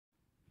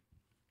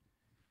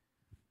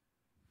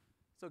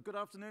So good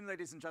afternoon,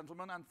 ladies and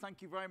gentlemen, and thank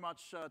you very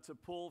much to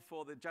Paul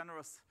for the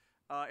generous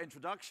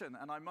introduction.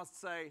 And I must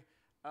say,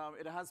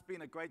 it has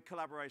been a great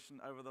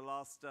collaboration over the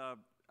last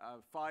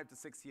 5 to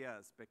 6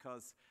 years,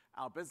 because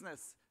our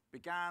business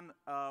began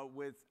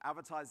with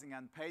advertising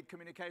and paid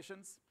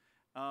communications.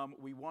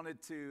 We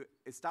wanted to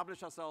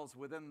establish ourselves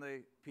within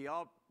the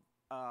PR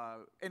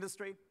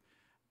industry,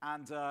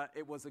 and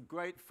it was a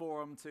great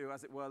forum to,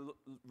 as it were,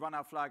 run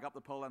our flag up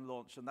the pole and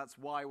launch, and that's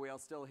why we are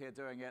still here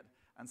doing it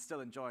and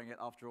still enjoying it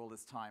after all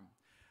this time.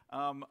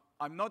 I'm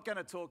not going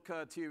to talk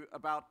to you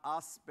about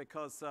us,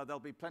 because there'll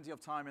be plenty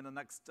of time in the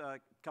next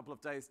couple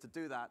of days to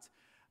do that.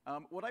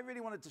 What I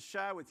really wanted to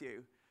share with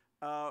you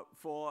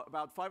for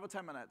about 5 or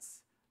 10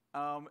 minutes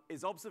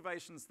is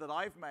observations that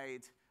I've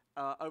made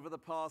over the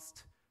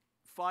past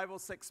 5 or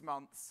 6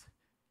 months,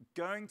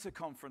 going to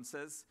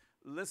conferences,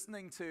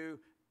 listening to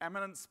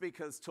eminent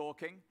speakers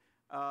talking,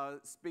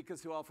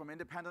 speakers who are from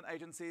independent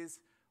agencies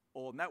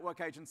or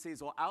network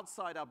agencies or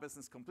outside our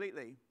business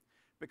completely,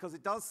 because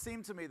it does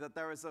seem to me that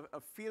there is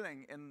a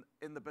feeling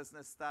in the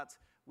business that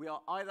we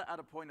are either at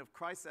a point of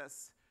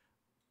crisis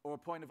or a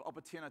point of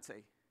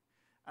opportunity.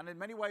 And in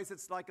many ways,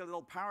 it's like a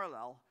little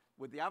parallel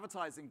with the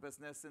advertising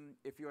business. And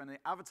if you're in an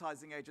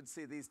advertising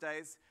agency these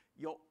days,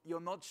 you're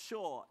not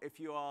sure if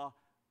you are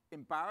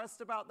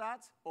embarrassed about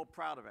that or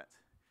proud of it.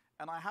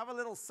 And I have a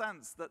little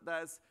sense that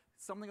there's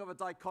something of a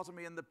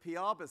dichotomy in the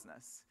PR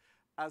business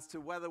as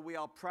to whether we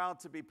are proud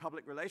to be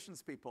public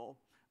relations people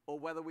or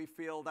whether we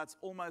feel that's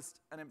almost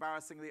an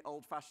embarrassingly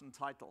old-fashioned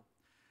title.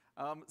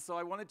 So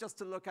I wanted just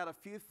to look at a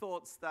few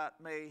thoughts that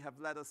may have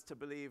led us to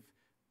believe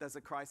there's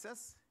a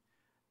crisis,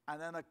 and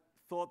then a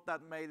thought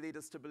that may lead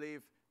us to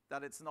believe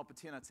that it's an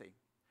opportunity.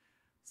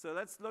 So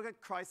let's look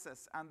at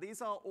crisis. And these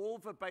are all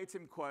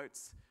verbatim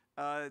quotes,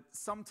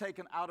 some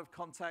taken out of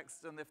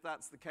context, and if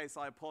that's the case,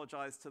 I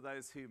apologize to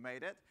those who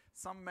made it.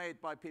 Some made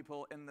by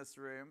people in this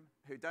room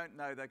who don't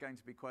know they're going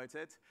to be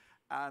quoted,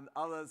 and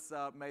others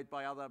made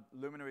by other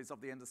luminaries of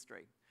the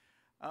industry.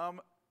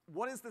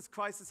 What is this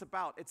crisis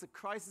about? It's a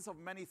crisis of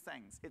many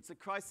things. It's a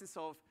crisis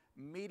of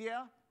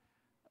media.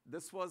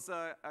 This was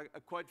a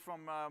quote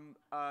from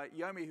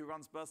Yomi, who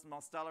runs Burson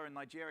Marsteller in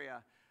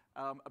Nigeria,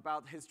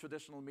 about his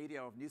traditional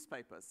media of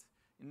newspapers.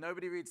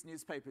 Nobody reads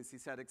newspapers, he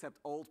said, except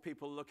old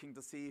people looking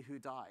to see who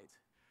died.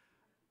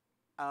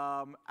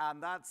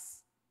 And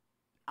that's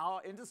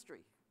our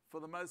industry,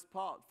 for the most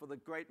part, for the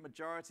great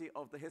majority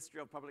of the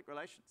history of public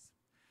relations.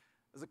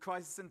 There's a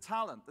crisis in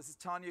talent. This is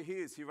Tanya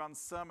Hughes, who runs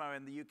Sermo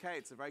in the UK.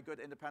 It's a very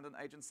good independent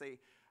agency.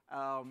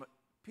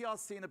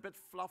 PR's seen a bit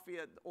fluffy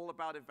at all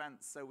about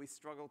events, so we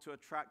struggle to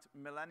attract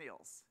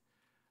millennials.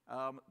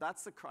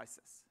 That's a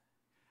crisis.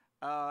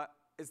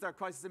 Is there a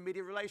crisis in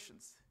media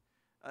relations?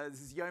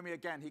 This is Yomi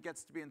again. He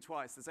gets to be in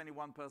twice. There's only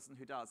one person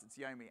who does. It's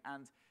Yomi.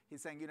 And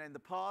he's saying, in the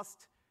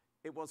past,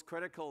 it was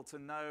critical to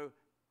know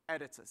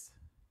editors.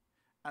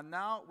 And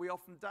now we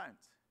often don't.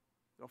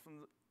 We're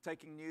often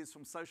taking news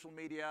from social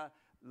media,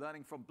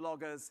 learning from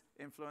bloggers,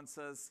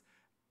 influencers,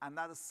 and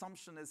that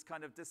assumption is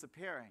kind of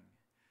disappearing.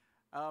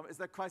 Is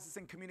there a crisis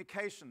in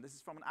communication? This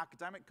is from an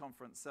academic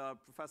conference,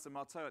 Professor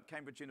Marteau at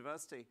Cambridge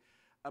University,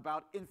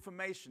 about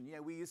information.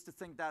 We used to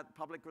think that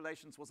public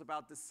relations was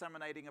about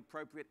disseminating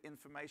appropriate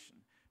information.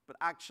 But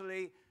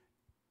actually,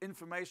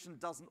 information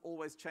doesn't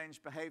always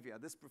change behavior.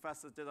 This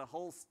professor did a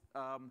whole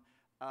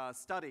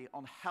study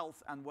on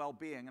health and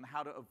well-being and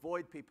how to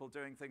avoid people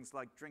doing things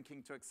like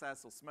drinking to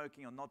excess or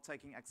smoking or not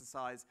taking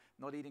exercise,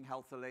 not eating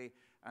healthily.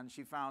 And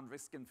she found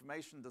risk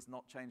information does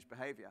not change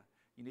behavior.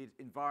 You need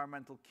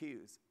environmental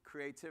cues,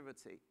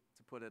 creativity,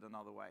 to put it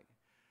another way.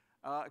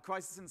 A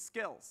crisis in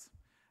skills.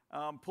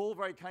 Paul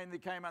very kindly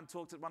came and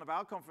talked at one of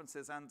our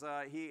conferences, and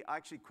I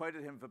actually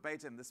quoted him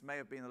verbatim. This may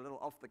have been a little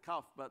off the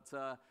cuff, but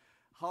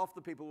half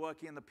the people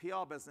working in the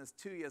PR business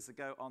 2 years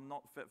ago are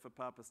not fit for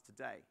purpose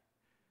today.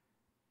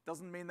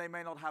 Doesn't mean they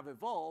may not have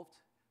evolved,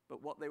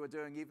 but what they were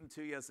doing even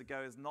 2 years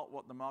ago is not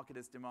what the market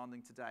is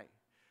demanding today.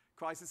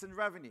 Crisis in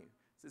revenue.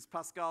 This is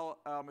Pascal,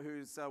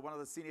 who's one of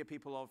the senior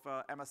people of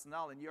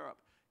MS&L in Europe.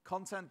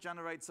 Content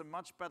generates a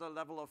much better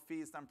level of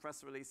fees than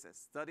press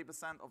releases.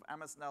 30% of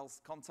MS&L's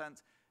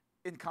content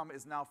income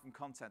is now from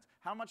content.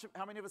 How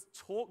many of us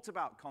talked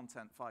about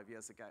content 5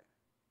 years ago?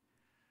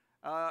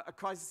 A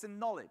crisis in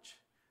knowledge.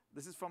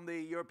 This is from the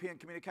European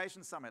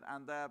Communication Summit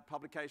and their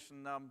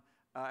publication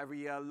every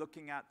year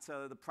looking at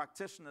the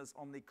practitioners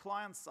on the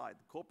client side,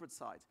 the corporate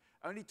side.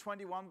 Only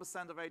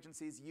 21% of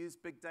agencies use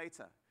big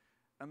data,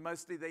 and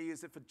mostly they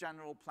use it for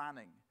general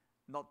planning,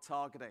 not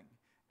targeting.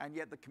 And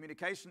yet the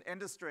communication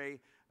industry,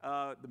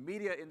 the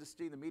media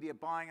industry, the media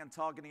buying and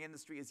targeting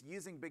industry is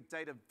using big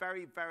data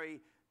very,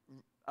 very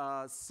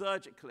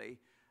surgically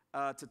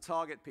to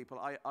target people.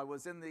 I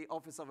was in the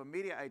office of a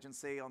media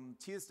agency on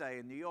Tuesday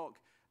in New York,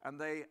 and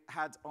they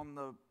had on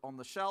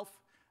the shelf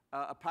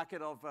a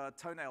packet of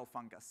toenail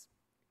fungus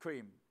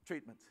cream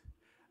treatment.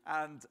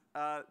 And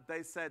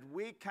they said,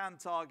 we can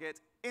target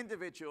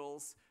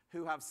individuals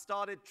who have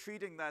started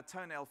treating their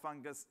toenail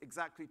fungus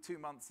exactly 2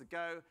 months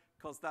ago,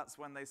 because that's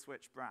when they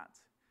switched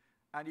brand.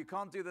 And you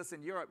can't do this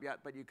in Europe yet,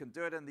 but you can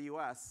do it in the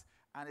US.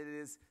 And it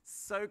is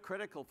so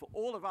critical for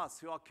all of us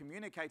who are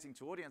communicating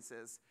to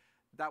audiences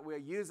that we're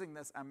using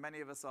this, and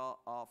many of us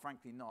are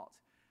frankly not.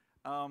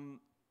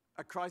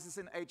 A crisis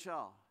in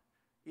HR.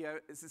 You know,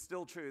 this is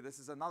still true. This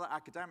is another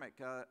academic,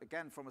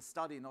 again, from a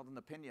study, not an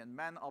opinion.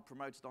 Men are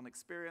promoted on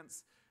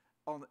experience,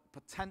 on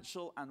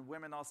potential, and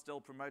women are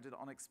still promoted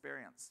on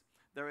experience.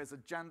 There is a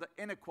gender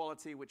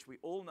inequality, which we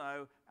all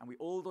know, and we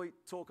all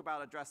talk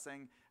about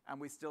addressing, and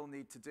we still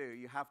need to do.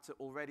 You have to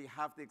already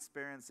have the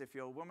experience if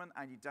you're a woman,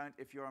 and you don't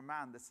if you're a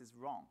man. This is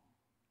wrong.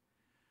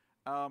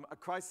 A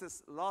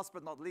crisis, last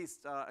but not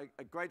least,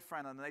 a great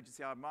friend and an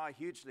agency I admire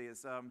hugely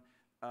is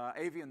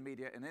Avian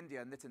Media in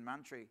India, Nitin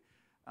Mantri.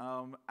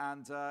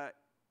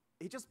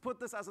 He just put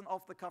this as an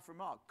off-the-cuff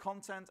remark.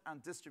 Content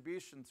and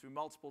distribution through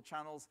multiple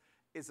channels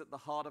is at the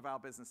heart of our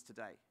business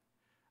today.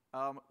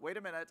 Wait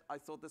a minute, I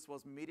thought this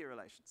was media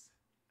relations.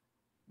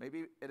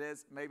 Maybe it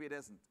is, maybe it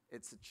isn't.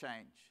 It's a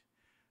change.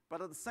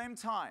 But at the same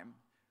time,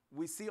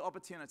 we see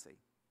opportunity.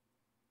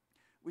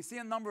 We see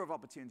a number of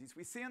opportunities.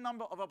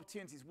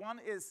 One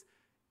is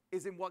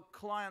in what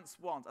clients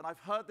want. And I've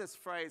heard this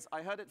phrase.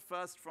 I heard it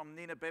first from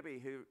Nina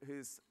Bibby,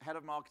 who's head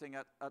of marketing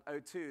at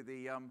O2,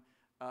 the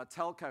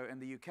telco in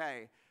the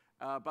UK.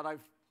 But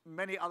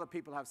many other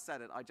people have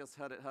said it. I just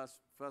heard it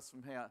first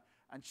from here.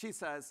 And she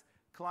says,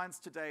 clients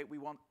today, we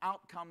want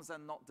outcomes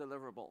and not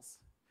deliverables.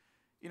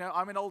 You know,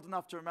 I'm old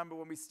enough to remember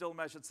when we still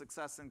measured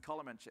success in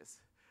column inches.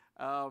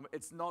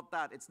 It's not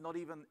that. It's not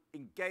even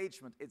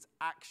engagement. It's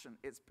action.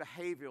 It's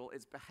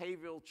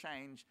behavioral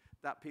change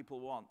that people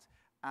want.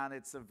 And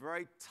it's a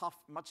very tough,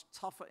 much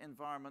tougher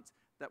environment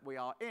that we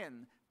are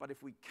in. But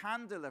if we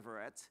can deliver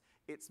it,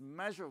 it's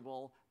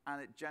measurable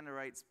and it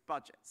generates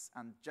budgets.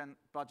 And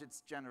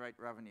budgets generate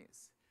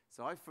revenues.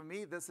 So for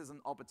me, this is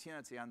an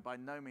opportunity and by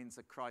no means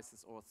a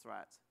crisis or a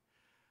threat.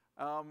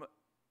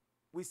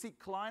 We see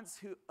clients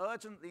who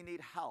urgently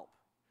need help.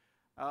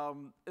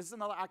 This is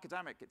another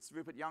academic. It's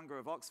Rupert Younger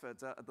of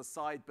Oxford, at the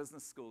Side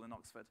Business School in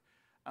Oxford.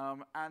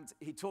 And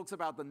he talks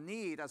about the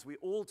need, as we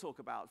all talk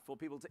about, for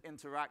people to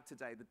interact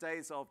today. The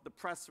days of the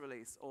press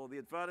release or the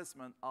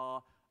advertisement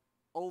are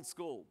old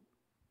school.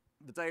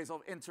 The days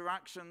of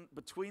interaction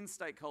between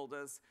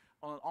stakeholders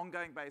on an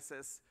ongoing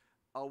basis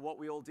are what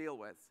we all deal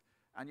with.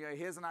 And you know,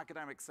 here's an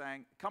academic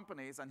saying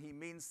companies, and he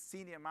means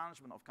senior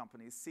management of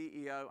companies,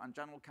 CEO and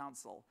general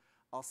counsel,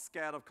 are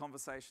scared of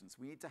conversations.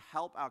 We need to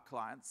help our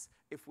clients.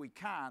 If we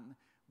can,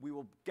 we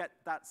will get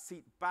that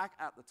seat back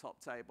at the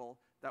top table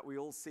that we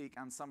all seek,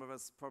 and some of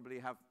us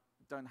probably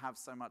don't have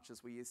so much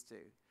as we used to.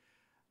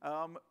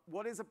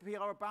 What is a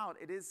PR about?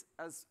 It is,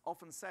 as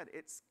often said,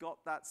 it's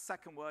got that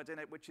second word in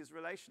it, which is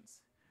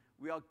relations.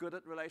 We are good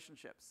at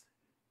relationships.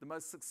 The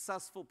most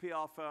successful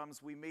PR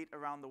firms we meet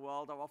around the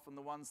world are often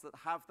the ones that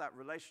have that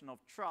relation of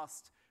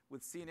trust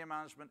with senior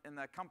management in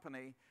their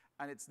company,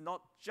 and it's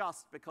not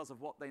just because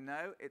of what they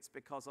know, it's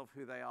because of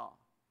who they are.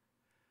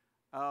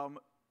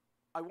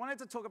 I wanted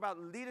to talk about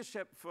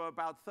leadership for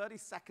about 30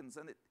 seconds,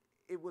 and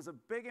it was a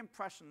big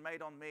impression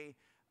made on me,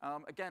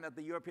 again, at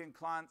the European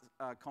Client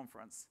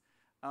Conference,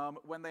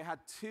 when they had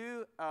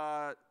two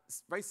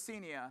very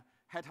senior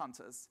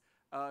headhunters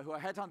who are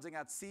headhunting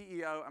at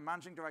CEO and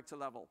managing director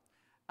level.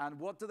 And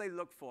what do they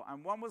look for?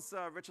 And one was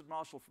Richard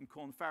Marshall from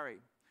Korn Ferry.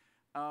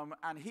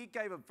 And he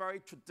gave a very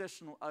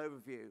traditional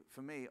overview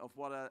for me of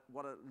what a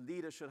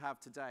leader should have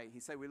today. He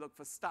said we look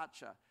for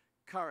stature,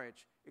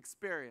 courage,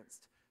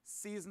 experienced,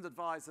 seasoned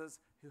advisors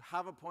who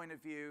have a point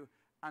of view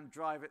and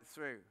drive it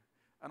through.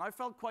 And I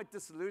felt quite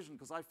disillusioned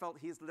because I felt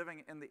he's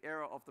living in the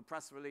era of the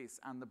press release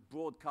and the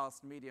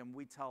broadcast medium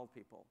we tell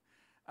people.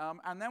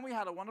 And then we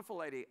had a wonderful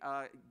lady,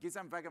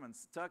 Gizem Vegeman,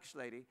 Turkish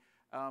lady.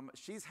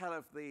 She's head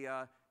of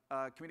the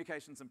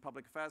Communications and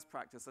Public Affairs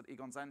practice at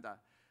Egon Zehnder.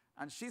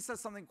 And she says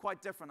something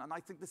quite different, and I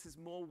think this is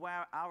more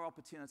where our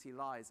opportunity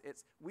lies.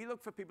 We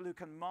look for people who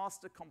can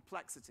master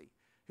complexity,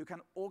 who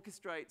can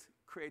orchestrate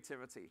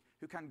creativity,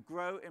 who can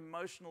grow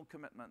emotional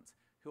commitment,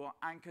 who are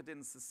anchored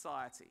in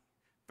society.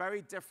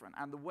 Very different,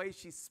 and the way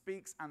she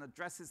speaks and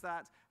addresses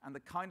that, and the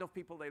kind of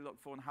people they look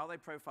for and how they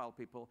profile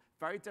people,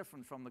 very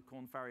different from the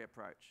Korn Ferry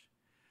approach.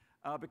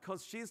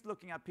 Because she's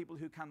looking at people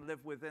who can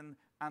live within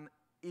an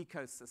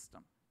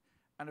ecosystem.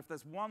 And if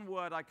there's one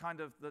word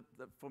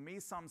that for me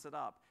sums it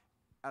up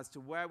as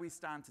to where we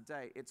stand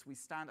today, it's we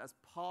stand as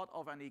part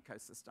of an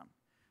ecosystem,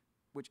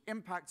 which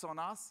impacts on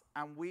us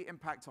and we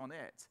impact on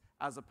it,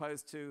 as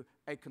opposed to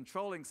a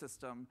controlling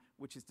system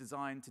which is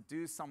designed to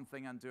do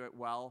something and do it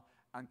well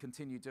and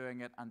continue doing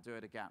it and do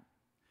it again.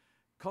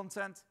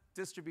 Content,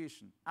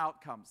 distribution,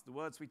 outcomes, the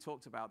words we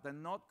talked about, they're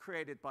not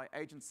created by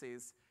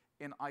agencies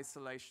in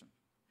isolation.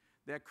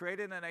 They're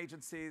created in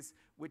agencies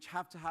which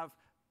have to have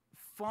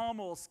far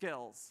more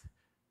skills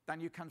than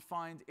you can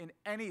find in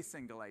any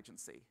single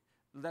agency,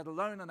 let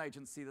alone an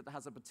agency that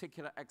has a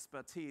particular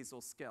expertise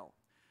or skill.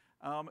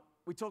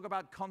 We talk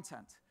about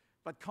content,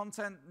 but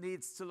content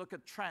needs to look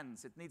at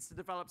trends. It needs to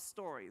develop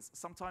stories.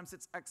 Sometimes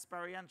it's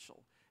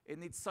experiential. It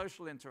needs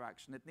social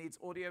interaction. It needs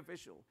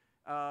audiovisual.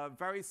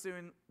 Very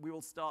soon, we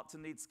will start to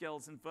need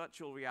skills in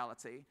virtual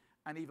reality,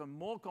 and even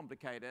more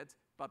complicated,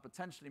 but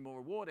potentially more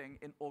rewarding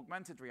in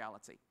augmented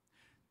reality.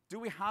 Do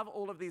we have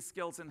all of these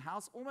skills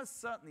in-house? Almost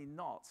certainly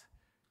not.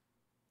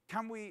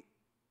 Can we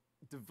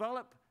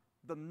develop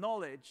the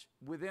knowledge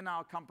within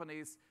our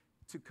companies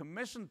to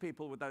commission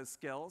people with those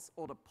skills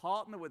or to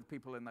partner with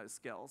people in those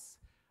skills?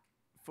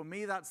 For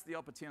me, that's the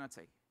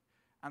opportunity.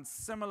 And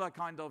similar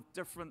kind of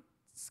different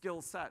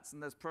skill sets,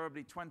 and there's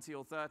probably 20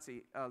 or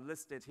 30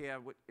 listed here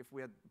if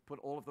we had put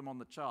all of them on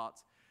the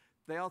chart.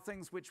 They are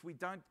things which we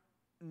don't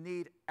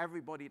need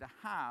everybody to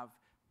have,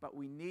 but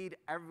we need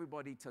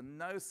everybody to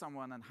know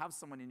someone and have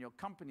someone in your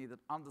company that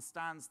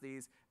understands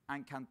these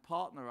and can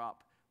partner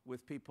up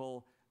with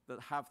people that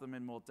have them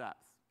in more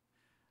depth.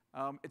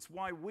 It's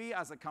why we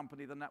as a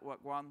company, the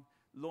Network One,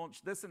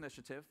 launched this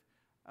initiative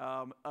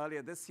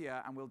earlier this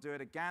year, and we'll do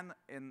it again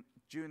in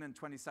June in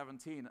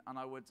 2017. And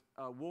I would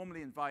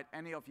warmly invite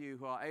any of you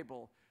who are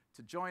able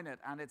to join it.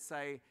 And it's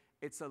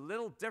a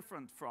little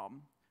different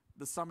from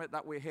the summit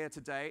that we're here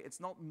today. It's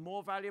not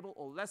more valuable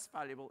or less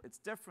valuable. It's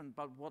different.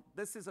 But what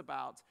this is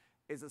about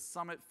is a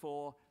summit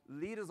for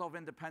leaders of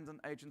independent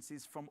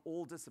agencies from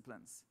all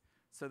disciplines.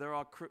 So there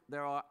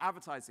are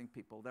advertising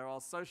people, there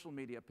are social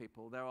media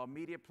people, there are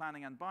media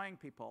planning and buying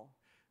people,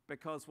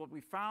 because what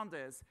we found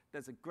is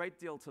there's a great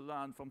deal to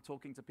learn from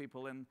talking to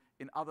people in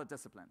other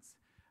disciplines.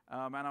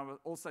 And I'm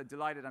also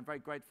delighted and very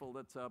grateful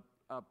that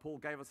Paul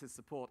gave us his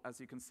support. As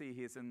you can see,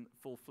 he is in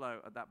full flow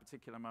at that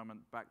particular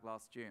moment back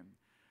last June.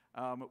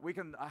 I'm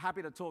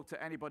happy to talk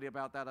to anybody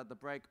about that at the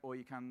break, or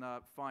you can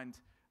find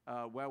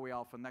where we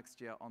are for next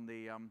year on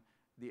the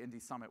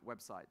Indie Summit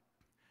website.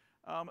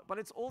 But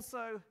it's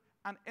also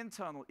an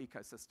internal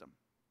ecosystem.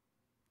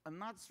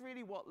 And that's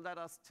really what led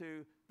us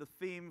to the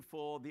theme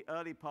for the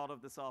early part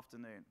of this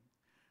afternoon.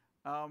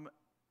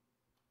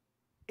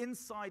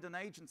 Inside an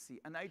agency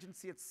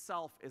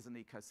itself is an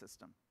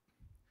ecosystem.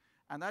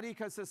 And that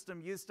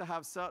ecosystem used to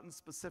have certain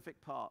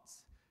specific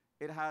parts.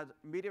 It had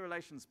media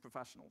relations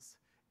professionals.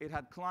 It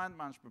had client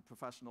management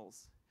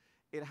professionals.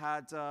 It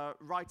had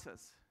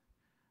writers.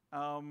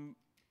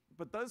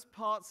 But those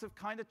parts have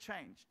kind of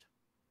changed.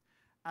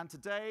 And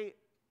today,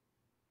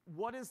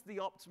 what is the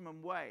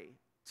optimum way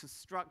to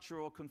structure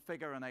or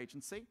configure an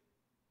agency?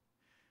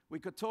 We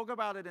could talk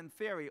about it in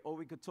theory, or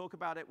we could talk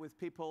about it with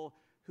people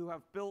who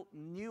have built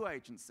new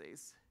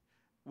agencies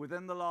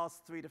within the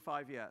last 3 to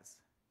 5 years.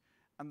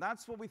 And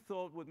that's what we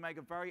thought would make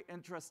a very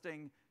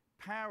interesting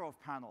pair of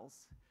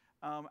panels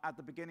at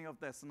the beginning of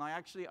this. And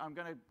I'm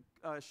going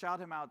to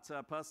shout him out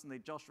personally,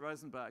 Josh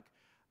Rosenberg,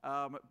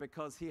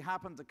 because he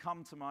happened to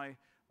come to my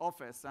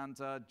office, and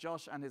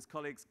Josh and his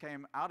colleagues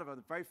came out of a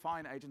very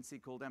fine agency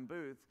called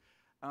Boulding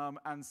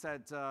and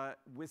said,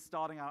 we're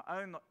starting our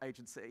own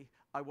agency.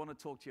 I want to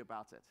talk to you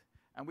about it.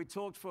 And we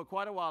talked for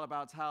quite a while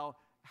about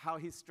how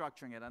he's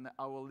structuring it, and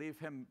I will leave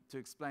him to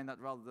explain that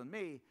rather than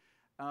me.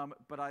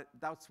 But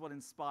that's what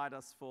inspired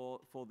us for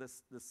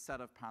this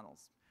set of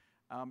panels.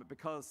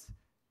 Because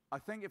I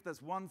think if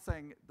there's one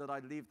thing that I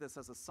leave this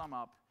as a sum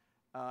up,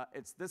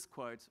 it's this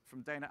quote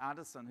from Dana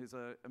Anderson, who's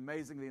an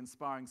amazingly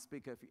inspiring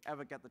speaker. If you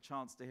ever get the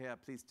chance to hear,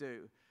 please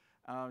do.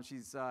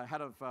 She's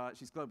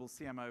she's global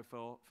CMO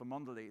for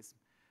Mondelez.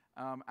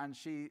 And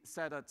she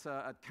said at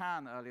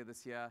Cannes earlier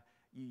this year,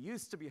 you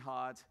used to be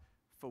hired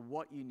for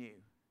what you knew.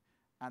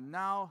 And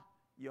now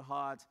you're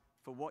hired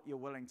for what you're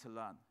willing to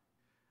learn.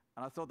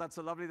 And I thought that's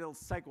a lovely little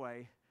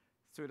segue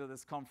through to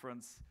this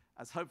conference,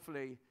 as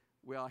hopefully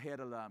we are here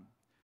to learn.